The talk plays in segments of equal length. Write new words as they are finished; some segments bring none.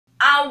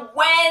And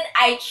when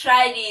I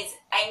tried it,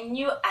 I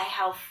knew I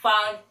have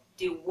found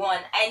the one.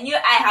 I knew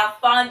I have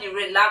found the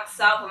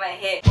relaxer for my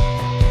hair.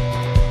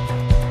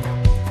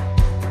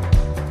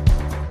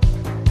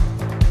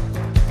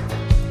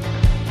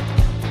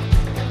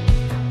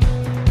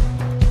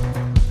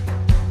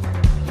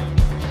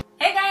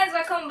 Hey guys,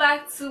 welcome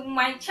back to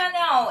my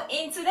channel.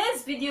 In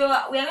today's video,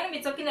 we are going to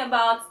be talking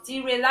about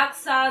the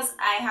relaxers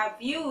I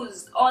have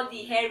used, or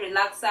the hair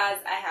relaxers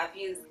I have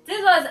used.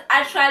 This was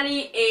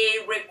actually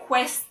a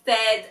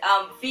requested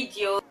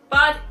video,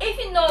 but if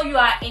you know you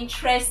are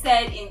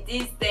interested in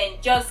this, then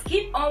just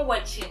keep on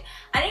watching.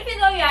 And if you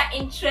know you are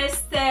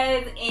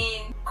interested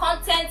in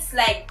contents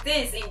like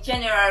this in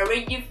general,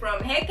 ranging from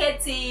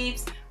haircare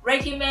tips,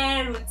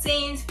 regimen,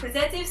 routines,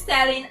 protective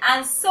styling,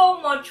 and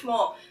so much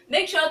more,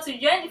 make sure to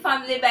join the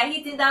family by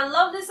hitting that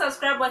lovely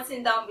subscribe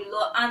button down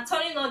below and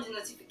turning on the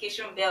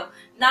notification bell.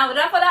 Now,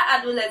 without further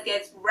ado, let's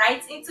get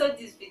right into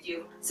this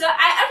video. So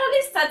I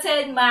actually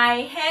started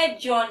my hair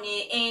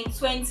journey in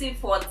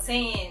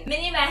 2014,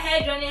 meaning my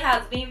hair journey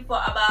has been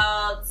for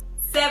about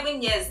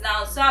 7 years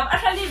now. So I've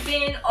actually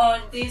been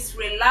on this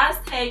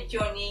relaxed hair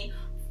journey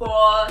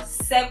for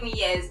 7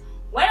 years.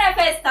 When I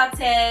first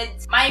started,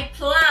 my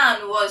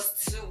plan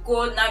was to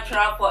go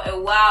natural for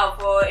a while,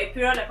 for a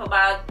period of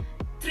about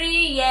 3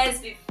 years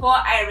before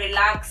I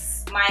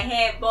relaxed my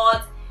hair.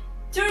 But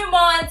 3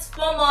 months,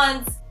 4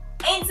 months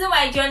into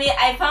my journey,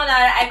 I found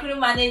out I couldn't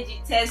manage the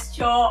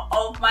texture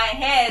of my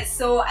hair,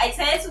 so I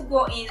decided to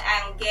go in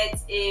and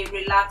get a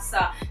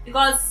relaxer,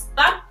 because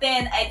back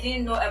then I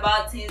didn't know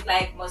about things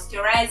like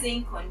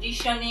moisturizing,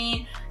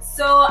 conditioning.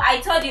 So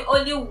I thought the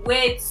only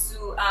way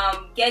to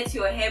get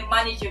your hair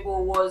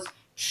manageable was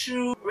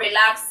through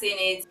relaxing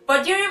it.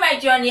 But during my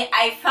journey,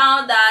 I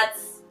found that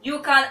you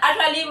can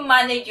actually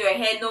manage your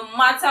hair no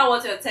matter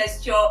what your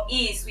texture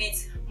is,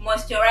 with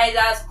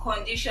moisturizers,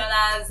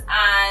 conditioners,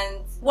 and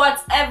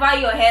whatever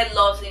your hair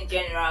loves in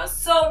general.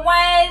 So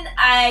when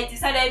I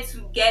decided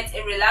to get a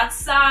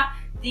relaxer,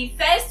 the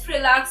first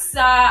relaxer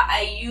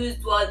I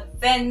used was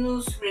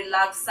Venus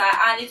relaxer,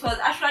 and it was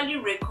actually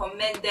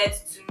recommended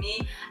to me,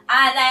 and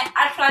I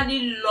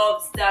actually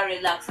loved that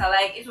relaxer.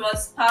 Like, it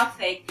was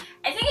perfect.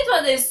 I think it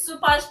was a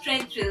super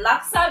strength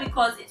relaxer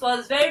because it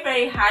was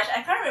very harsh.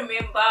 I can't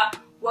remember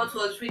what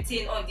was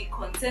written on the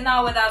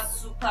container, whether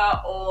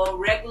super or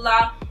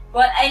regular,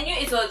 but I knew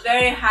it was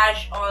very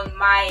harsh on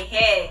my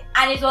hair,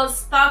 and it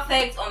was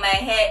perfect on my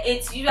hair.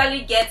 It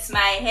usually gets my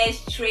hair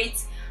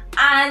straight,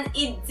 and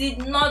it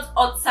did not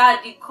alter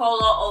the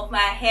color of my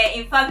hair.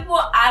 In fact, people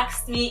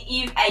asked me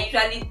if I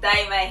usually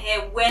dye my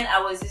hair when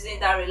I was using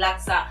that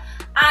relaxer,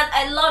 and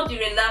I love the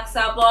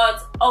relaxer,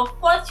 but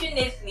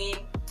unfortunately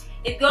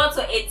it got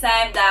to a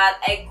time that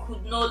I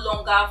could no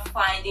longer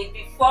find it.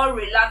 Before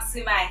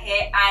relaxing my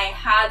hair, I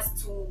had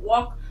to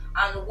walk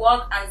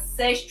and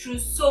search through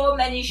so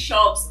many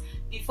shops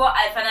before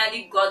I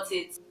finally got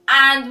it,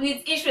 and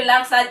with each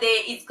relaxer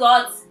day it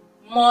got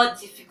more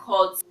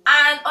difficult.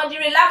 And on the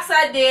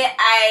relaxer day,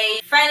 I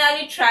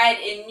finally tried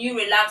a new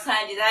relaxer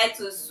and decided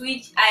to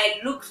switch. I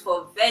looked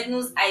for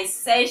Venus, I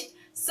searched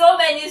so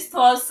many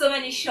stores, so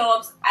many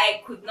shops,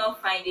 I could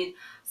not find it.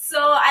 So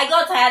I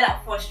got tired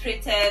and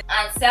frustrated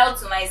and said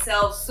to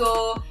myself,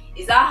 so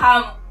is that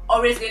how I'm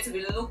always going to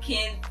be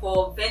looking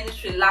for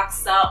Venus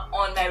relaxer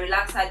on my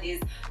relaxer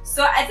days?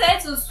 So I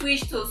decided to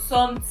switch to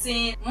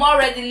something more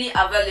readily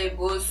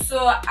available.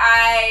 So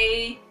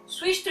I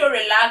switched to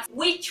Relax,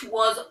 which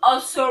was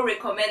also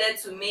recommended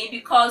to me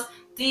because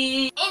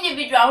the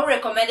individual who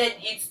recommended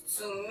it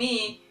to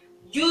me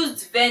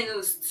used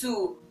Venus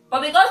too.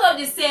 But because of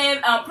the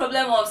same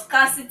problem of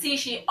scarcity,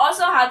 she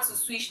also had to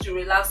switch to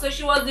Relax. So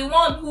she was the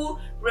one who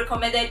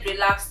recommended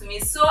Relax to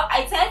me. So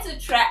I decided to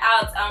try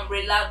out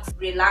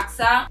relaxer,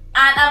 and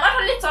I've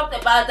actually talked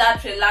about that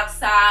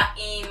relaxer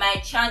in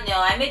my channel.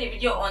 I made a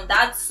video on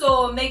that,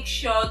 so make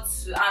sure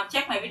to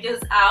check my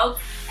videos out.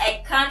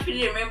 I can't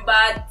really remember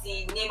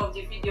the name of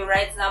the video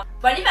right now,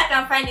 but if I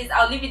can find it,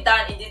 I'll leave it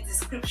down in the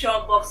description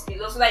box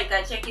below so that you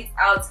can check it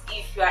out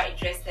if you are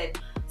interested.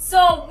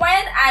 So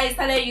when I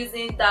started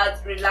using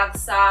that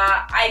relaxer,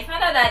 I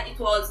found out that it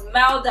was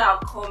milder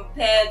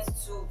compared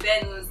to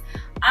Venus,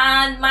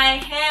 and my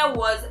hair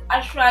was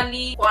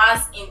actually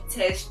worse in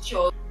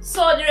texture.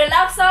 So the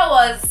relaxer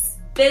was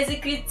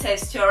basically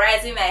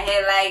texturizing my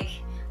hair,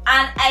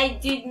 and I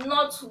did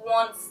not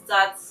want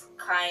that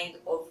kind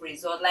of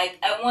result. Like,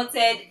 I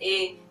wanted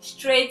a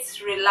straight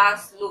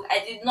relaxed look.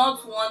 I did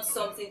not want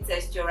something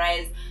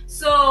texturized.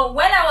 So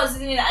when I was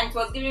using it and it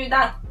was giving me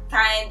that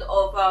kind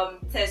of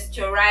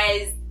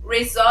texturized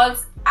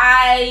results,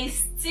 I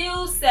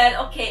still said,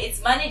 okay,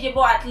 it's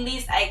manageable, at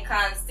least I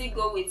can still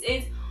go with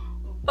it.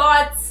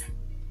 But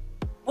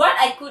what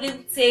I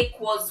couldn't take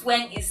was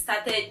when it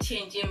started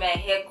changing my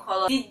hair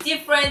color. The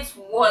difference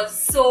was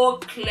so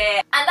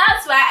clear, and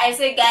that's why I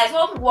say, guys,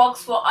 what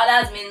works for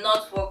others may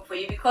not work for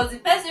you, because the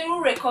person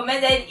who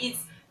recommended it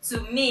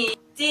to me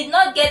did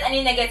not get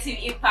any negative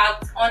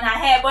impact on her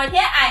hair, but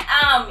here I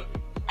am,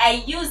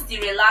 I used the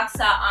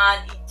relaxer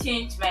and it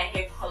changed my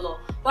hair color.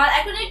 But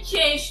I couldn't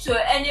change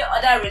to any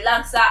other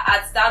relaxer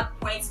at that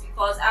point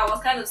because I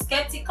was kind of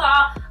skeptical.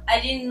 I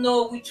didn't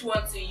know which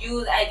one to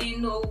use. I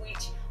didn't know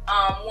which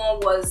one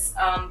was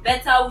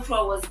better, which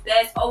one was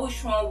best, or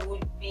which one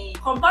would be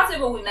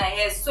compatible with my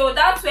hair. So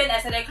that's when I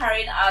started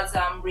carrying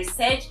out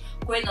research,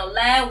 going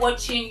online,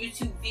 watching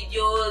YouTube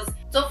videos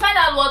to find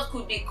out what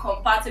could be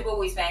compatible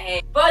with my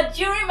hair. But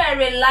during my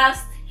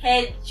relaxed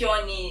hair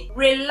journey,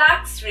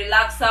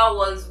 relaxer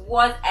was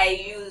what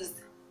I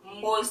used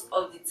most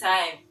of the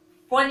time.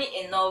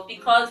 Funny enough,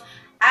 because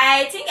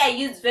I think I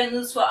used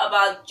Venus for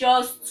about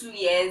just 2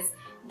 years.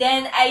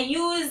 Then I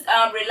used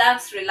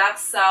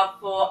relaxer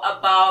for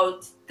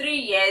about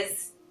 3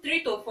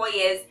 to 4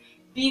 years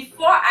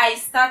before I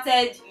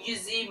started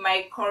using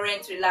my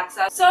current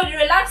relaxer. So the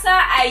relaxer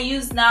I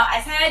use now,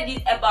 I started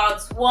it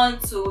about 1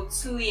 to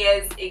 2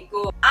 years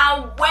ago,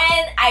 and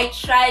when I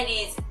tried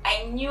it,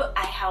 I knew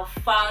I have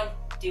found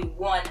the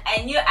one.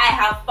 I knew I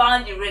have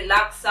found the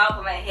relaxer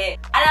for my hair.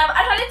 And I've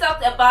actually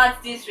talked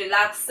about this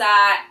relaxer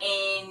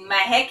in my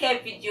hair care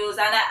videos,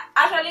 and I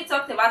actually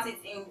talked about it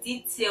in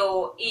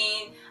detail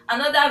in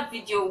another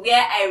video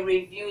where I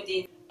reviewed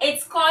it.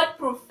 It's called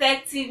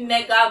Perfective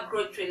Mega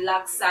Growth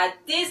Relaxer.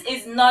 This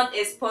is not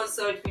a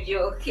sponsored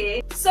video,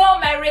 okay? So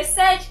my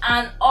research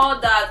and all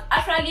that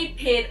actually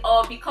paid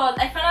off, because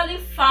I finally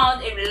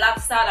found a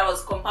relaxer that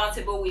was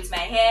compatible with my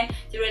hair,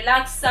 the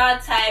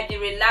relaxer type, the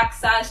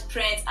relaxer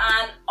strength,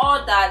 and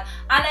all that.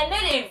 And I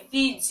made a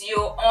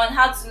video on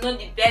how to know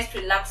the best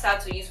relaxer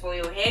to use for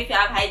your hair. If you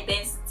have high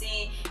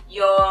density,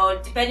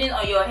 depending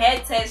on your hair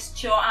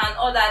texture and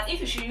all that,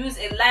 if you should use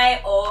a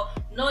light or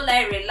no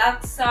light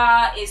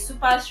relaxer, a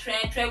super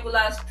strength,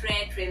 regular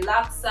strength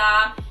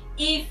relaxer,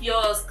 if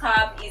your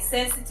scalp is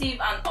sensitive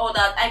and all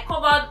that. I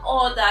covered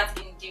all that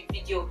in the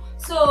video,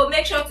 so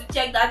make sure to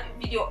check that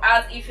video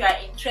out if you are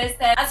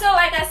interested. And so,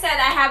 like I said,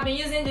 I have been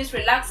using this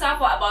relaxer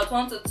for about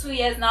 1 to 2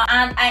 years now,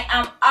 and I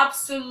am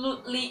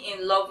absolutely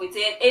in love with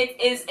it. It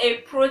is a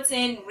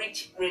protein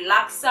rich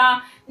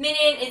relaxer,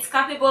 meaning it's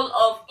capable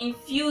of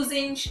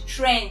infusing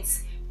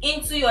strength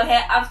into your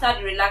hair after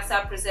the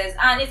relaxer process.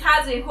 And it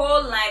has a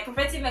whole line.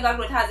 Perfective Mega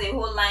Growth has a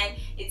whole line.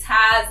 It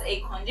has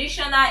a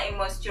conditioner, a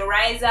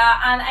moisturizer,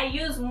 and I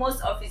use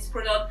most of its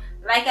products.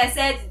 Like I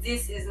said,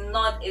 this is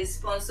not a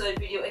sponsored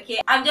video,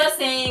 okay? I'm just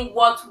saying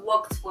what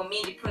worked for me,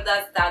 the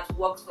products that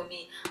worked for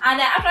me. And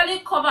I actually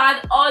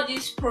covered all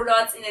these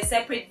products in a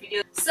separate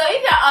video. So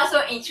if you're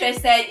also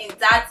interested in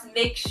that,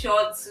 make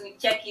sure to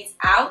check it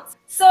out.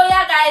 So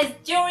yeah guys,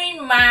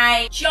 during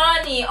my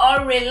journey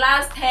or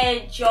relaxed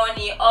hair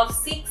journey of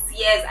 6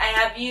 years, I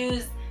have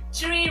used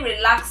 3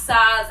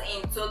 relaxers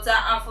in total,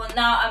 and for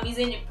now I'm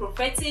using the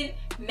Perfective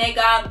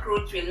Mega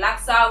Growth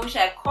Relaxer, which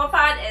I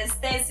covered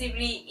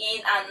extensively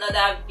in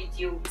another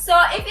video. So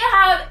if you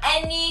have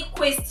any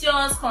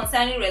questions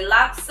concerning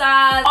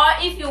relaxers,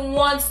 or if you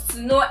want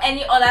to know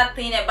any other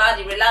thing about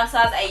the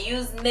relaxers I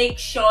use, make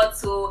sure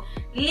to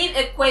leave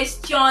a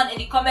question in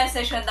the comment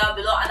section down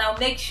below, and I'll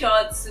make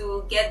sure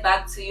to get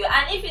back to you.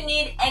 And if you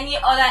need any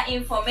other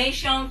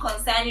information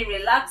concerning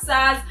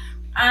relaxers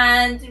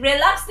and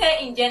relaxed hair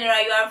in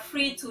general, you are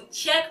free to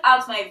check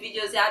out my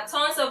videos. There are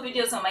tons of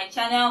videos on my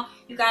channel.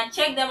 You can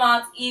check them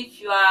out if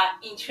you are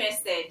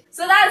interested.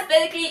 So that's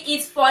basically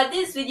it for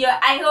this video.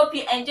 I hope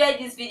you enjoyed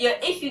this video.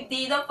 If you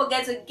did, don't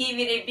forget to give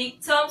it a big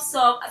thumbs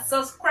up,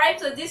 subscribe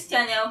to this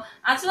channel,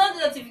 and turn on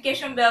the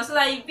notification bell so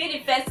that you'll be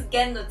the first to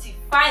get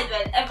notified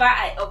whenever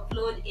I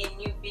upload a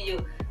new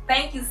video.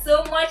 Thank you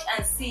so much,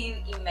 and see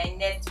you in my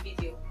next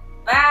video.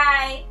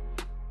 Bye.